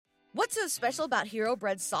What's so special about Hero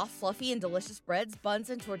Bread's soft, fluffy, and delicious breads, buns,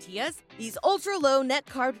 and tortillas? These ultra-low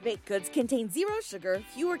net-carb baked goods contain zero sugar,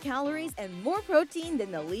 fewer calories, and more protein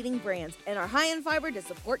than the leading brands, and are high in fiber to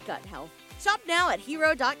support gut health. Shop now at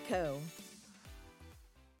hero.co.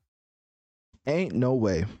 Ain't no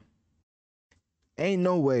way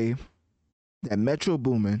that Metro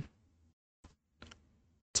Boomin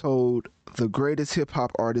told the greatest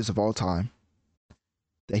hip-hop artist of all time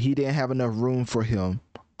that he didn't have enough room for him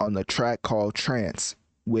on the track called Trance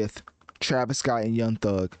with Travis Scott and Young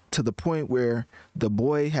Thug, to the point where the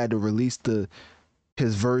boy had to release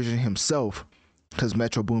his version himself because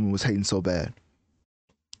Metro Boomin was hating so bad.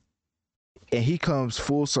 And he comes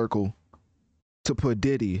full circle to put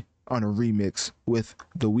Diddy on a remix with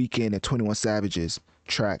The Weeknd and 21 Savage's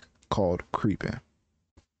track called Creepin.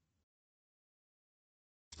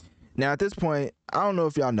 Now, at this point, I don't know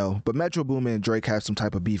if y'all know, but Metro Boomin and Drake have some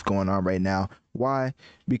type of beef going on right now. Why?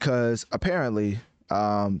 Because apparently,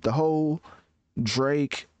 the whole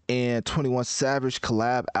Drake and 21 Savage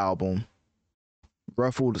collab album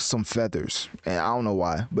ruffled some feathers, and I don't know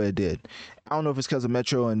why, but it did. I don't know if it's because of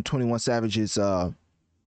Metro and 21 Savage's. Okay,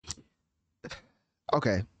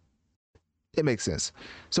 it makes sense.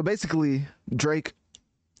 So basically, Drake,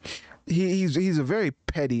 he's a very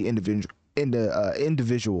petty individual,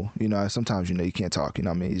 you know. Sometimes, you know, you can't talk, you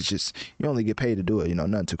know what I mean? It's just, you only get paid to do it, you know,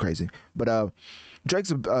 nothing too crazy. But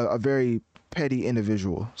Drake's a very petty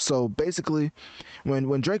individual. So basically,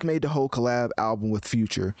 when Drake made the whole collab album with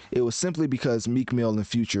Future, it was simply because Meek Mill and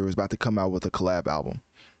Future was about to come out with a collab album.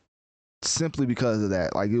 Simply because of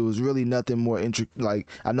that. Like, it was really nothing more like,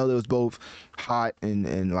 I know they was both hot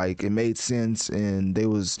and like, it made sense, and they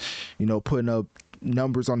was, you know, putting up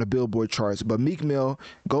numbers on the Billboard charts. But Meek Mill,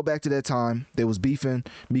 go back to that time, they was beefing.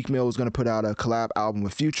 Meek Mill was going to put out a collab album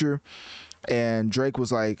with Future, and Drake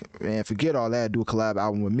was like, man, forget all that, do a collab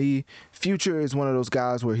album with me. Future is one of those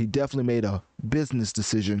guys where he definitely made a business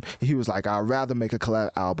decision. He was like, I'd rather make a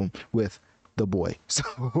collab album with the boy.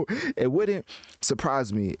 So it wouldn't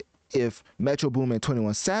surprise me if Metro Boomin and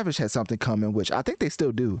 21 Savage had something coming, which I think they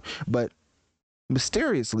still do, but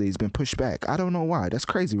mysteriously it's been pushed back. I don't know why. That's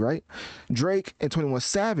crazy, right? Drake and 21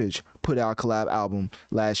 Savage put out a collab album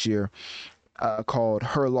last year called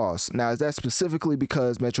Her Loss. Now, is that specifically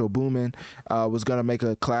because Metro Boomin was going to make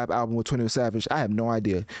a collab album with 21 Savage? I have no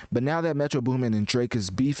idea. But now that Metro Boomin and Drake is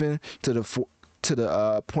beefing to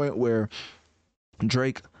the point where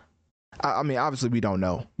Drake, I mean, obviously we don't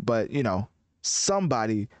know, but, you know,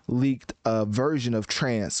 somebody leaked a version of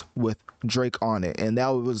Trance with Drake on it, and that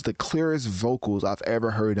was the clearest vocals I've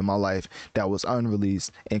ever heard in my life that was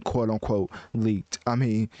unreleased and quote unquote leaked. I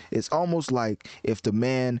mean, it's almost like if the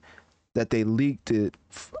man that they leaked it,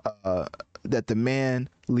 that the man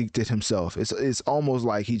leaked it himself. It's almost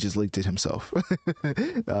like he just leaked it himself.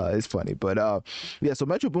 It's funny, but yeah. So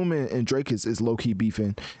Metro Boomin and Drake is low key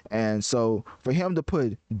beefing, and so for him to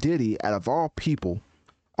put Diddy, out of all people,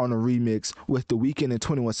 on a remix with The Weeknd and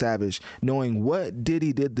 21 Savage, knowing what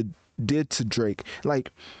Diddy did to Drake.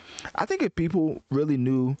 Like, I think if people really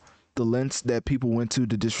knew the lengths that people went to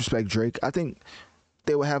disrespect Drake, I think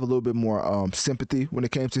they would have a little bit more sympathy when it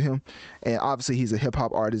came to him. And obviously he's a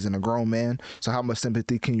hip-hop artist and a grown man, so how much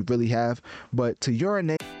sympathy can you really have? But to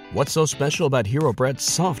urinate... What's so special about Hero Bread's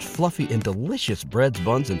soft, fluffy, and delicious breads,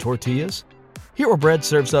 buns, and tortillas? Hero Bread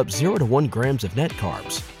serves up 0 to 1 grams of net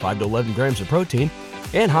carbs, 5 to 11 grams of protein,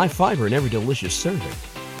 and high fiber in every delicious serving.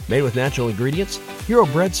 Made with natural ingredients, Hero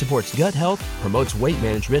Bread supports gut health, promotes weight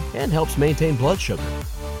management, and helps maintain blood sugar.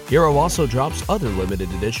 Hero also drops other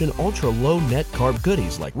limited edition ultra-low net carb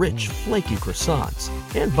goodies like rich, flaky croissants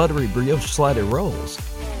and buttery brioche slider rolls.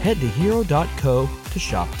 Head to hero.co to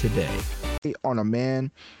shop today. On a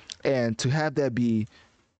man, and to have that be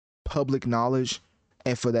public knowledge,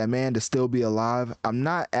 and for that man to still be alive, I'm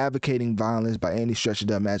not advocating violence by any stretch of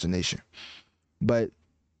the imagination. But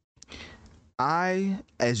I,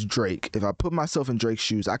 as Drake, if I put myself in Drake's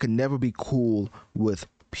shoes, I could never be cool with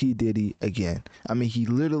P. Diddy again. I mean, he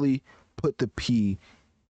literally put the P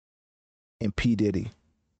in P. Diddy.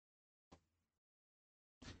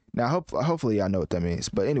 Now, hopefully I know what that means.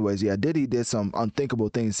 But anyways, yeah, Diddy did some unthinkable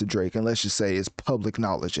things to Drake, and let's just say it's public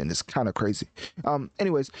knowledge, and it's kind of crazy.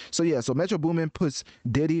 Anyways, so yeah, so Metro Boomin puts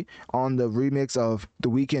Diddy on the remix of The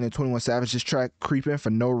Weeknd and 21 Savage's track Creepin for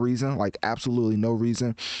no reason, like absolutely no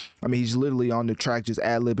reason. I mean, he's literally on the track just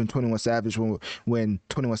ad-libbing 21 Savage when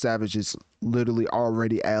 21 Savage is literally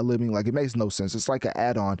already ad-libbing. Like, it makes no sense. It's like an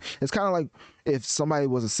add-on. It's kind of like if somebody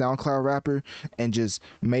was a SoundCloud rapper and just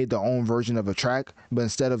made their own version of a track, but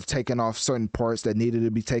instead of taking off certain parts that needed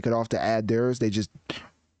to be taken off to add theirs, they just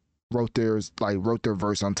wrote their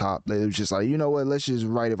verse on top. It was just like, you know what, let's just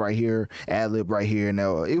write it right here, ad lib right here, and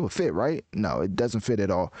it would fit, right? No, it doesn't fit at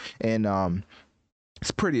all. And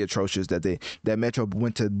it's pretty atrocious that Metro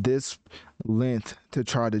went to this length to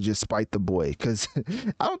try to just spite the boy, because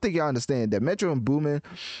I don't think y'all understand that Metro and Boomin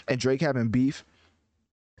and Drake having beef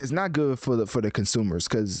is not good for the consumers,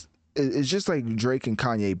 because it's just like Drake and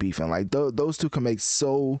Kanye beefing. Like those two can make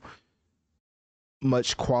so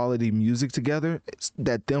much quality music together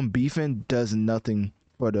that them beefing does nothing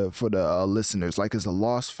for the listeners. Like, it's a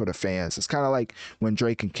loss for the fans. It's kind of like when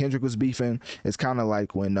Drake and Kendrick was beefing. It's kind of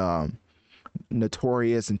like when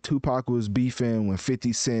Notorious and Tupac was beefing, when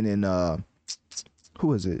 50 Cent and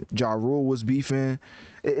who is it, Ja Rule was beefing.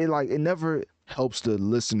 It never helps the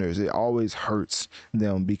listeners. It always hurts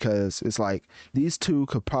them, because it's like these two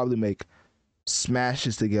could probably make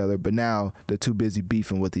smashes together, but now they're too busy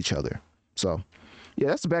beefing with each other. So yeah,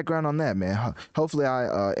 that's the background on that, man. Hopefully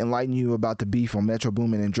I enlighten you about the beef on Metro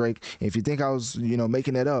Boomin and Drake. And if you think I was,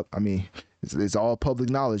 making it up, I mean, it's all public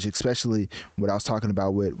knowledge, especially what I was talking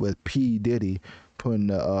about with P Diddy putting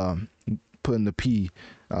the P.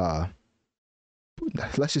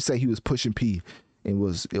 Let's just say he was pushing P. It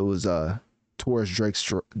was towards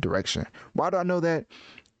Drake's direction. Why do I know that?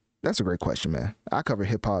 That's a great question, man. I cover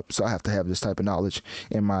hip hop, so I have to have this type of knowledge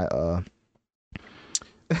in my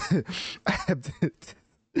I have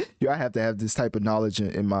to have this type of knowledge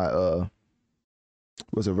in my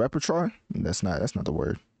was it repertoire? That's not the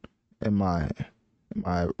word. In my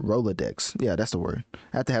Rolodex. Yeah, that's the word.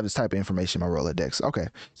 I have to have this type of information in my Rolodex. Okay.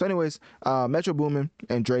 So anyways, Metro Boomin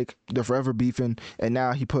and Drake, they're forever beefing, and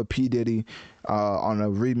now he put P Diddy on a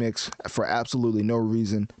remix for absolutely no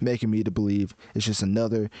reason, making me to believe it's just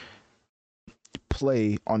another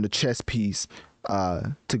play on the chess piece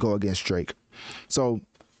to go against Drake. So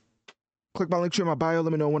click my link tree in my bio.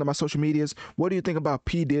 Let me know on one of my social medias. What do you think about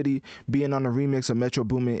P Diddy being on a remix of Metro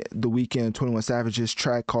Boomin, The Weeknd, 21 Savage's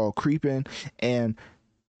track called Creepin? And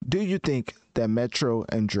do you think that Metro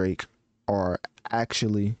and Drake are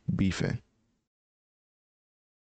actually beefing?